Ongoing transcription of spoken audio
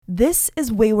This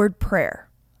is Wayward Prayer,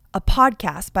 a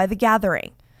podcast by The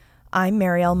Gathering. I'm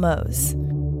Marielle Mose.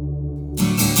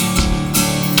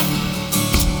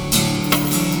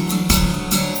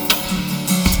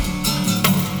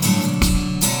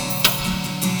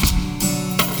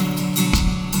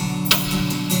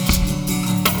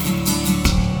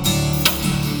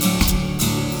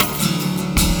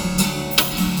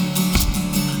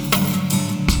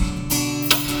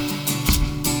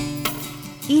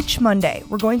 Each Monday,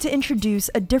 we're going to introduce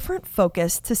a different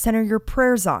focus to center your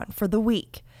prayers on for the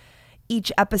week.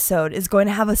 Each episode is going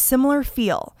to have a similar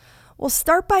feel. We'll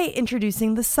start by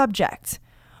introducing the subject.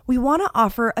 We want to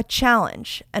offer a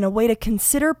challenge and a way to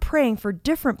consider praying for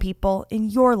different people in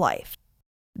your life.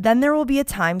 Then there will be a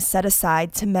time set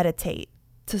aside to meditate,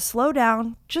 to slow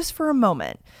down just for a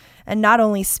moment, and not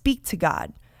only speak to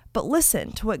God, but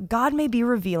listen to what God may be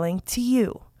revealing to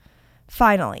you.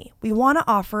 Finally, we want to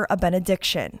offer a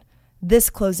benediction. This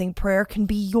closing prayer can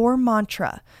be your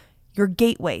mantra, your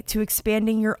gateway to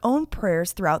expanding your own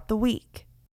prayers throughout the week.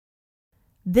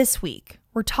 This week,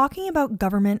 we're talking about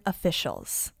government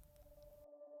officials.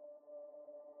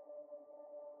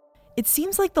 It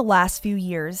seems like the last few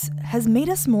years has made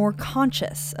us more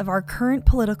conscious of our current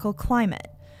political climate.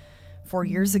 4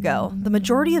 years ago, the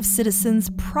majority of citizens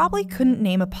probably couldn't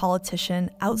name a politician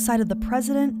outside of the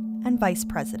president and vice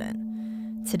president.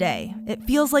 Today, it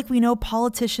feels like we know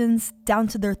politicians down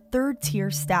to their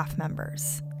third-tier staff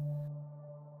members.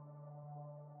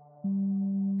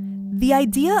 The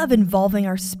idea of involving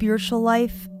our spiritual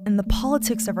life and the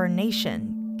politics of our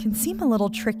nation can seem a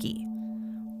little tricky.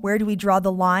 Where do we draw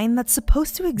the line that's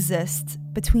supposed to exist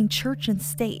between church and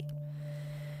state?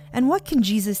 And what can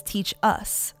Jesus teach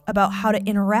us about how to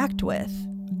interact with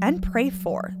and pray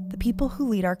for the people who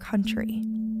lead our country?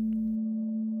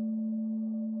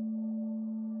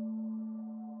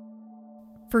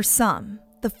 For some,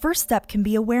 the first step can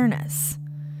be awareness.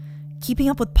 Keeping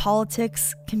up with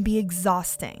politics can be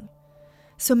exhausting.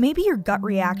 So maybe your gut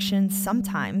reaction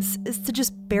sometimes is to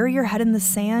just bury your head in the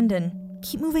sand and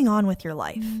keep moving on with your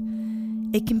life.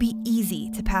 It can be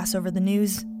easy to pass over the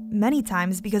news many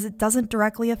times because it doesn't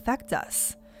directly affect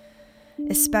us,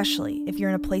 especially if you're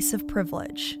in a place of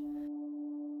privilege.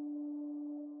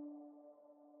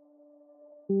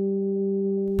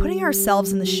 Putting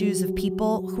ourselves in the shoes of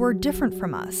people who are different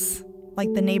from us,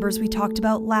 like the neighbors we talked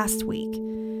about last week,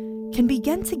 can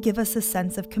begin to give us a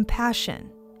sense of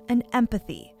compassion and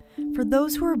empathy for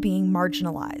those who are being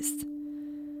marginalized.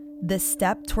 This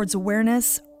step towards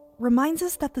awareness reminds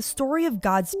us that the story of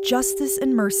God's justice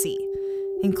and mercy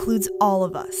includes all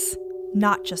of us,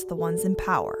 not just the ones in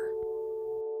power.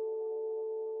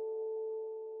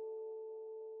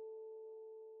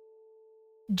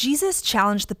 Jesus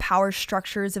challenged the power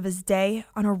structures of his day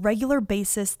on a regular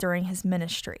basis during his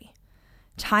ministry.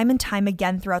 Time and time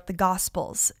again throughout the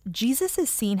Gospels, Jesus is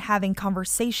seen having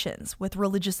conversations with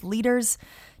religious leaders,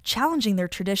 challenging their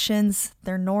traditions,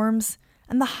 their norms,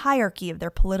 and the hierarchy of their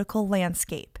political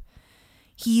landscape.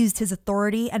 He used his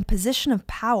authority and position of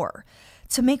power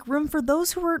to make room for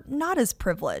those who were not as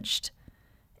privileged.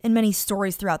 In many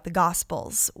stories throughout the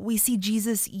Gospels, we see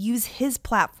Jesus use his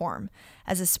platform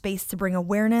as a space to bring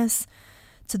awareness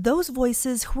to those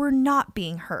voices who are not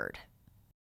being heard.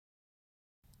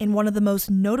 In one of the most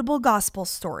notable Gospel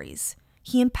stories,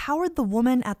 he empowered the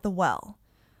woman at the well,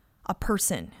 a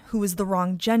person who was the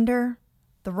wrong gender,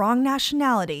 the wrong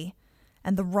nationality,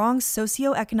 and the wrong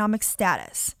socioeconomic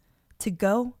status, to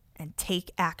go and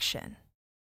take action.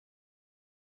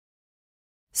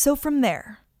 So from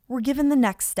there, we're given the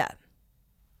next step.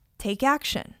 Take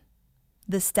action.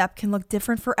 This step can look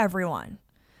different for everyone.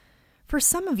 For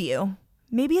some of you,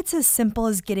 maybe it's as simple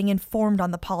as getting informed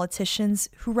on the politicians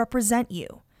who represent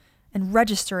you and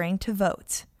registering to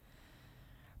vote.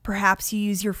 Perhaps you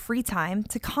use your free time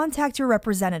to contact your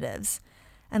representatives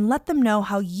and let them know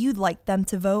how you'd like them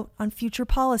to vote on future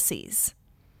policies.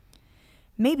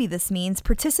 Maybe this means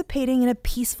participating in a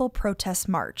peaceful protest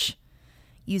march,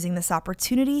 using this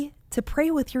opportunity to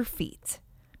pray with your feet.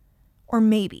 Or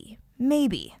maybe,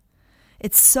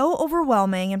 it's so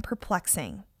overwhelming and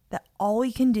perplexing that all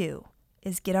we can do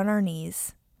is get on our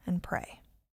knees and pray.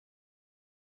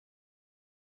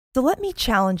 So let me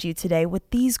challenge you today with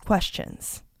these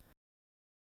questions.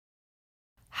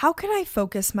 How can I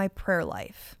focus my prayer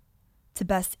life to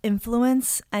best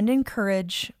influence and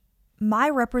encourage my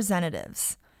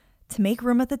representatives to make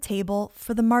room at the table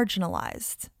for the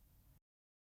marginalized?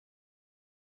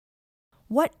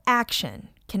 What action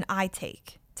can I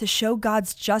take to show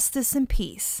God's justice and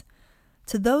peace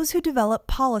to those who develop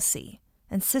policy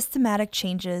and systematic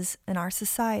changes in our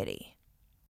society?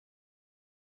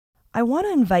 I want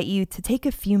to invite you to take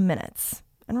a few minutes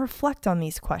and reflect on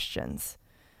these questions.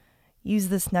 Use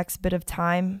this next bit of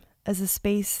time as a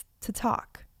space to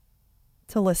talk,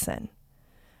 to listen,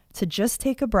 to just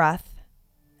take a breath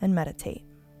and meditate.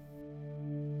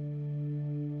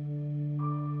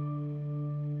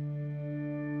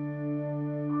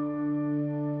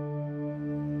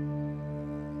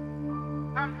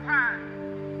 Sometimes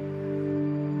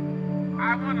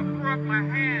I want to throw up my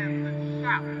hands and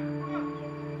shout.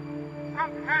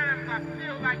 Sometimes I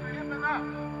feel like giving up.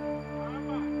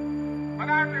 But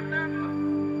I remember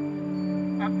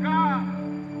a God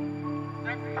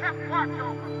that kept watch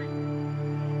over me.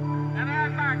 And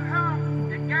as I come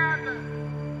and gather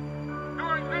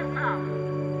during this hour,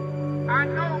 I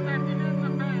know that He didn't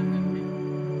abandon me.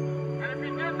 And if He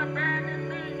didn't abandon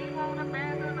me, He won't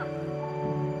abandon us.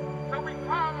 So we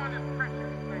call on His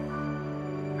precious name.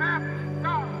 Asking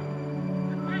God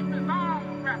to keep His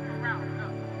arms wrapped around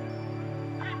us.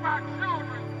 Keep our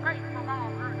children safe from all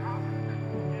hurt, harm, and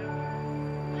danger.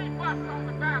 Keep us on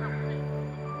the battlefield.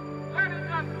 Letting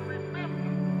us remember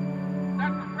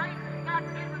that the race is not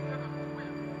given to the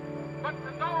swift, but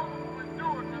to those who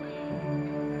endure to the end.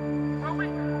 So we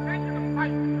continue to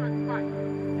fight the good fight,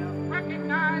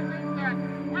 recognizing that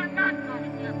we're not going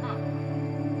to give up.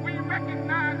 We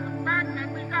recognize the fact that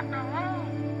we got to hold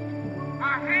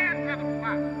our hand to the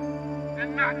plow and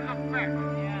not look back.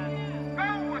 Go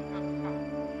with us,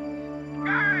 Father.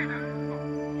 Guide us,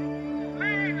 Father.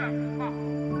 Lead us, Father.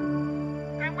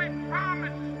 And we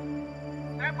promise you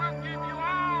that we'll give you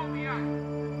all the honor,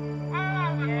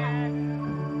 all the glory,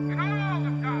 and all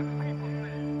of God's people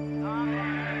say, Amen.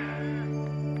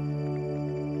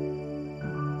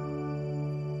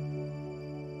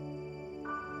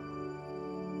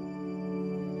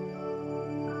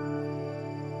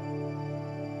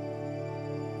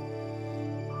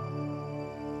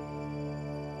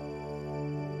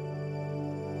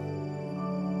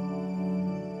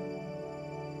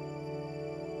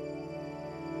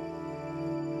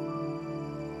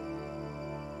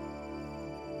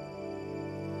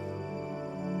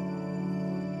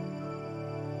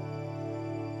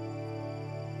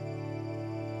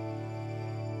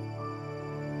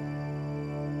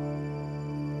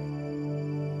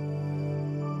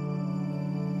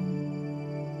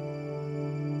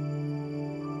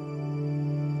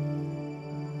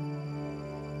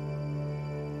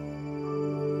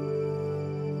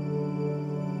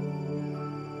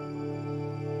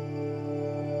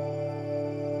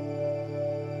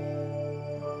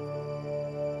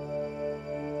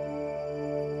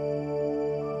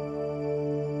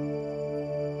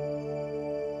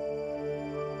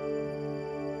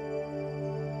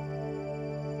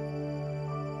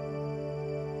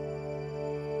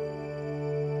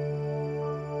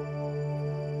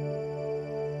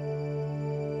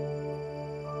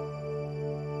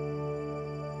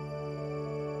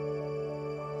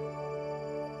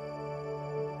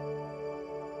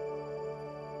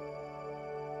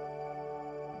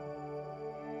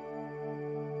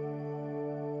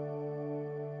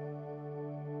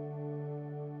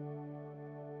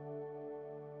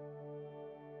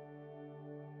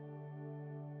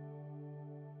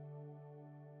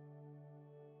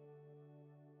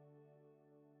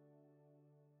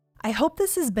 I hope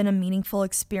this has been a meaningful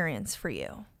experience for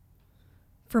you.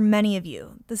 For many of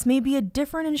you, this may be a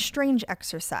different and strange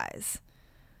exercise.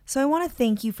 So I want to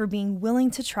thank you for being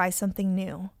willing to try something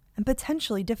new and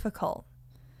potentially difficult.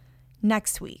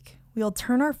 Next week, we'll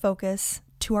turn our focus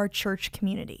to our church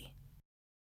community.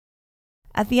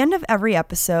 At the end of every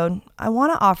episode, I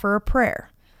want to offer a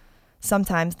prayer.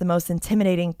 Sometimes the most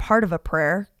intimidating part of a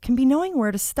prayer can be knowing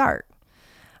where to start.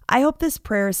 I hope this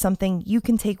prayer is something you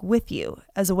can take with you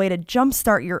as a way to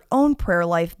jumpstart your own prayer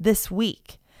life this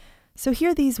week. So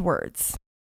hear these words.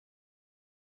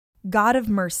 God of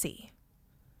mercy,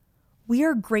 we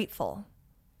are grateful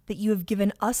that you have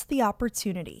given us the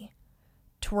opportunity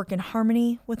to work in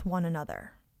harmony with one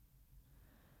another.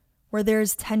 Where there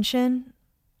is tension,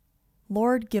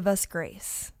 Lord, give us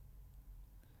grace.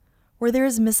 Where there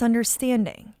is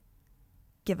misunderstanding,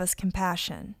 give us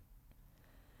compassion.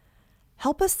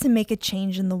 Help us to make a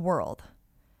change in the world,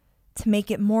 to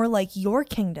make it more like your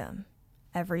kingdom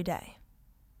every day.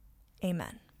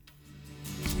 Amen.